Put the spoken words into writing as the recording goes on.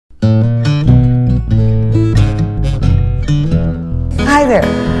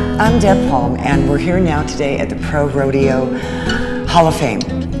there, I'm Deb Palm, and we're here now today at the Pro Rodeo Hall of Fame.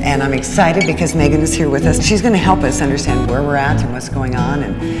 And I'm excited because Megan is here with us. She's going to help us understand where we're at and what's going on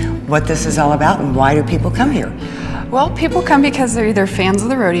and what this is all about and why do people come here. Well, people come because they're either fans of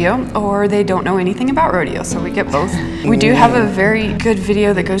the rodeo or they don't know anything about rodeo, so we get both. We do have a very good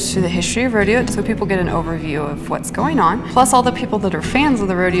video that goes through the history of rodeo, so people get an overview of what's going on. Plus, all the people that are fans of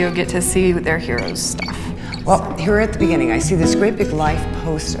the rodeo get to see their heroes' stuff. Well, here at the beginning, I see this great big life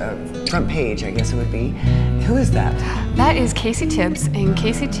post, front page, I guess it would be. Who is that? That is Casey Tibbs, and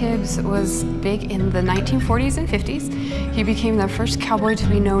Casey Tibbs was big in the 1940s and 50s. He became the first cowboy to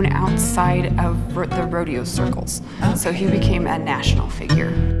be known outside of the rodeo circles. Okay. So he became a national figure.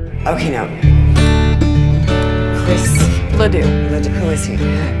 Okay, now, Chris Ledoux. Who is he?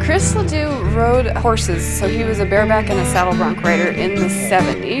 Chris Ledoux rode horses, so he was a bareback and a saddle bronc rider in the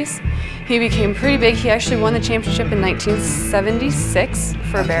 70s. He became pretty big. He actually won the championship in 1976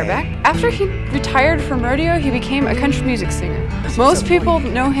 for a bareback. After he retired from rodeo, he became a country music singer. Most people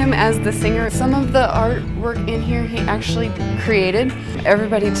know him as the singer. Some of the artwork in here he actually created.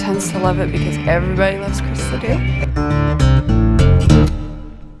 Everybody tends to love it because everybody loves Chris Ledoux.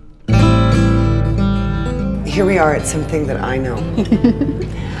 Here we are at something that I know.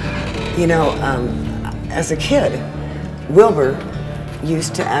 You know, as a kid, Wilbur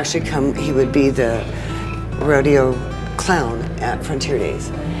used to actually come, he would be the rodeo clown at Frontier Days.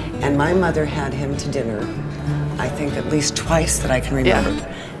 And my mother had him to dinner, I think at least twice that I can remember.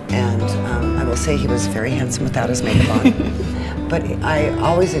 Yeah. And I will say he was very handsome without his makeup on. But I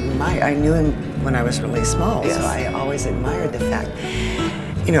always admired, I knew him when I was really small, yes. So I always admired the fact,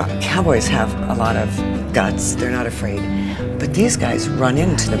 you know, cowboys have a lot of guts, they're not afraid. But these guys run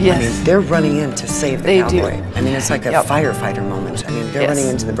into the, yes. I mean, they're running in to save the cowboy. Do. I mean, it's like a firefighter moment. I mean, they're running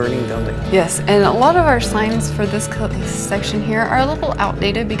into the burning building. Yes, and a lot of our signs for this section here are a little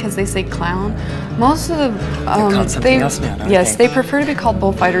outdated because they say clown. Most of the, they're called something else now, don't yes, they prefer to be called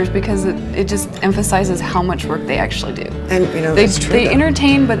bullfighters because it just emphasizes how much work they actually do. And, you know, they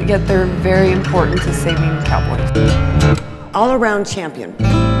entertain, but yet they're very important to saving cowboys. All-around champion.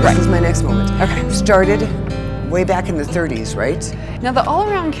 This is my next moment. Okay. Started way back in the 30s, right? Now the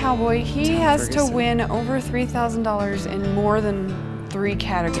all-around cowboy, he has to win over $3,000 in more than 3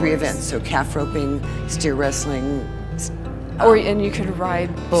 categories. 3 events, so calf roping, steer wrestling. And you could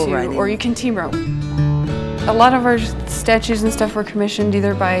ride bull too, riding. or you can team rope. A lot of our statues and stuff were commissioned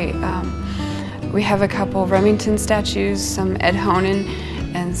either by, we have a couple Remington statues, some Ed Honan,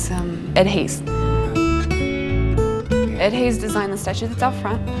 and some Ed Hayes. Ed Hayes designed the statue that's out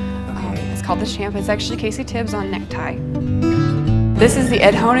front. It's called the Champ. It's actually Casey Tibbs on necktie. This is the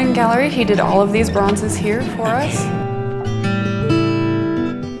Ed Honan Gallery. He did all of these bronzes here for us.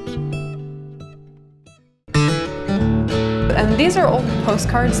 And these are old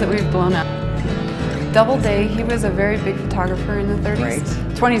postcards that we've blown up. Doubleday, he was a very big photographer in the 30s, right.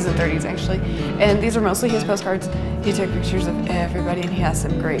 20s and 30s actually. And these are mostly his postcards. He took pictures of everybody and he has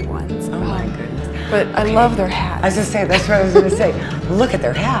some great ones. Oh my goodness. But I love their hats. I was just saying, that's what I was going to say. Look at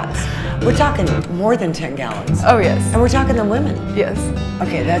their hats. We're talking more than 10 gallons. Oh yes. And we're talking the women. Yes.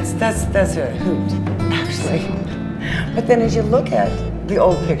 Okay, that's a hoot, actually. But then as you look at the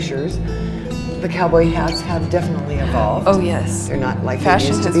old pictures, the cowboy hats have definitely evolved. Oh yes. They're not like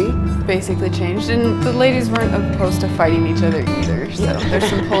fashion they used to has basically changed, and the ladies weren't opposed to fighting each other either. So there's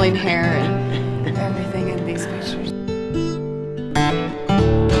some pulling hair and everything in these pictures.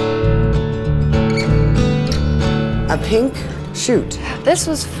 A pink shoot. This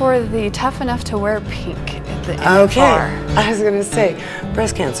was for the tough enough to wear pink at the Okay. NFR. I was going to say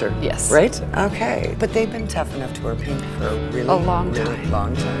breast cancer. Yes. Right? Okay. But they've been tough enough to wear pink for a really long time.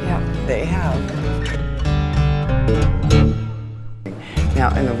 Yeah. They have.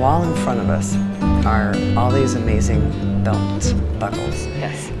 Now, in the wall in front of us are all these amazing belt buckles.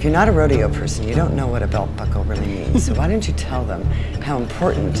 Yes. If you're not a rodeo person, you don't know what a belt buckle really means. So why don't you tell them how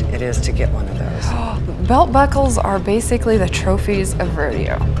important it is to get one of those? Belt buckles are basically the trophies of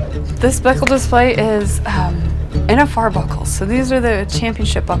rodeo. This buckle display is NFR buckles. So these are the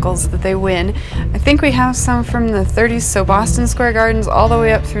championship buckles that they win. I think we have some from the 30s, so Boston Square Gardens all the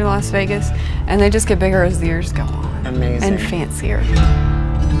way up through Las Vegas, and they just get bigger as the years go on. Amazing. And fancier.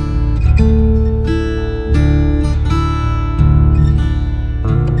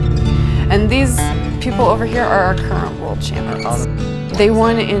 And these people over here are our current world champions. They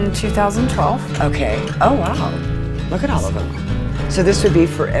won in 2012. Okay. Oh, wow. Look at all of them. So this would be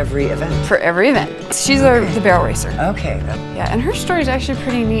for every event? For every event. She's the barrel racer. Okay. Yeah, and her story is actually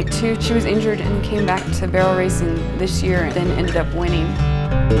pretty neat too. She was injured and came back to barrel racing this year and then ended up winning.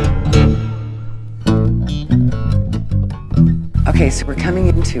 Okay, so we're coming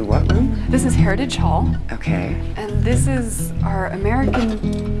into what room? This is Heritage Hall. Okay. And this is our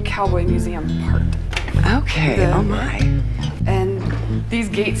American Cowboy Museum part. Okay, oh my. And these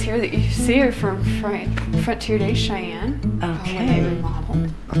gates here that you see are from Frontier Day Cheyenne. Okay.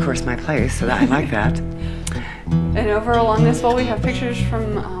 Remodeled. Of course, my place, so I like that. And over along this wall we have pictures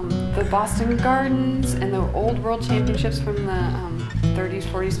from the Boston Gardens and the old World Championships from the 30s,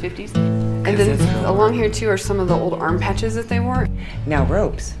 40s, 50s. And then along here too are some of the old arm patches that they wore. Now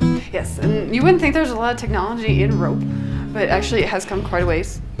ropes. Yes, and you wouldn't think there's a lot of technology in rope, but actually it has come quite a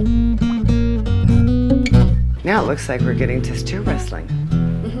ways. Now it looks like we're getting to steer wrestling.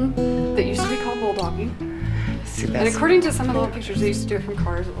 Mm-hmm. That used to be called bulldogging. See, and according to some of the old pictures, they used to do it from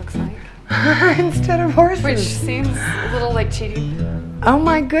cars, it looks like. Instead of horses. Which seems a little like cheating. Oh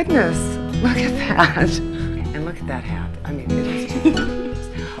my goodness. Look at that. And look at that hat. I mean, it is too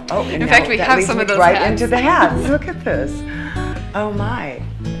Oh, and in fact, we have some of those right hats. into the hats. Look at this. Oh my.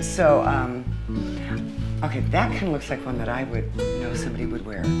 So, okay, that kind of looks like one that I would know somebody would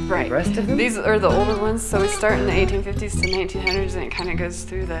wear. Right. The rest of them? These are the older ones. So we start in the 1850s to 1900s, and it kind of goes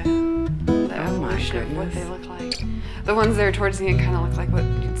through the evolution of what they look like. The ones there towards the end kind of look like what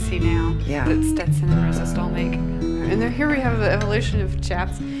you'd see now. Yeah. That Stetson and Rosa Stahl make. And then here we have the evolution of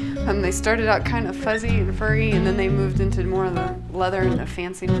chaps. They started out kind of fuzzy and furry, and then they moved into more of the leather and the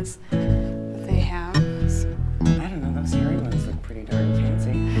fanciness that they have. So. I don't know, those hairy ones look pretty darn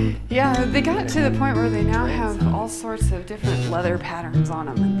fancy. Yeah, they got to the point where they now have all sorts of different leather patterns on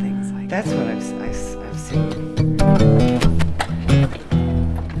them and things like that. That's what I've seen.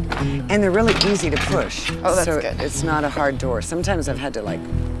 And they're really easy to push. Oh, that's so good. It's not a hard door. Sometimes I've had to like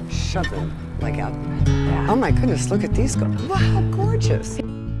shove them like out. Yeah. Oh my goodness, look at these. Wow, how gorgeous.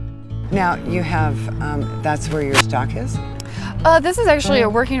 Now you have, that's where your stock is? This is actually a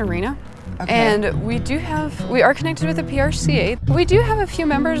working arena. Okay. And we are connected with the PRCA. We do have a few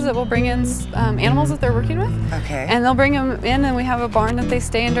members that will bring in animals that they're working with. Okay. And they'll bring them in, and we have a barn that they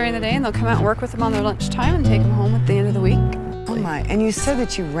stay in during the day, and they'll come out and work with them on their lunchtime and take them home at the end of the week. Oh my, and you said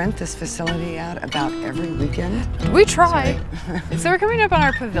that you rent this facility out about every weekend? We try. So we're coming up on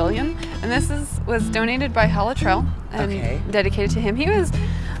our pavilion, and this was donated by Hala Trell and dedicated to him.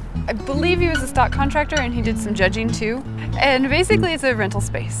 I believe he was a stock contractor, and he did some judging too. And basically it's a rental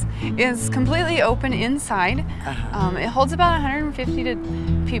space. It's completely open inside. It holds about 150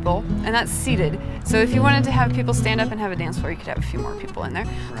 people, and that's seated. So if you wanted to have people stand up and have a dance floor, you could have a few more people in there.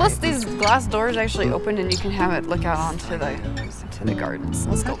 Right. Plus these glass doors actually open, and you can have it look out onto the gardens.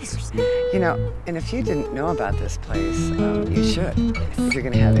 Let's go. You know, and if you didn't know about this place, you should. If you're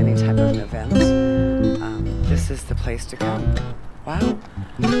going to have any type of an event, this is the place to come. Wow.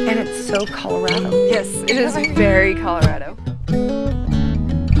 And it's so Colorado. Yes, it is very Colorado.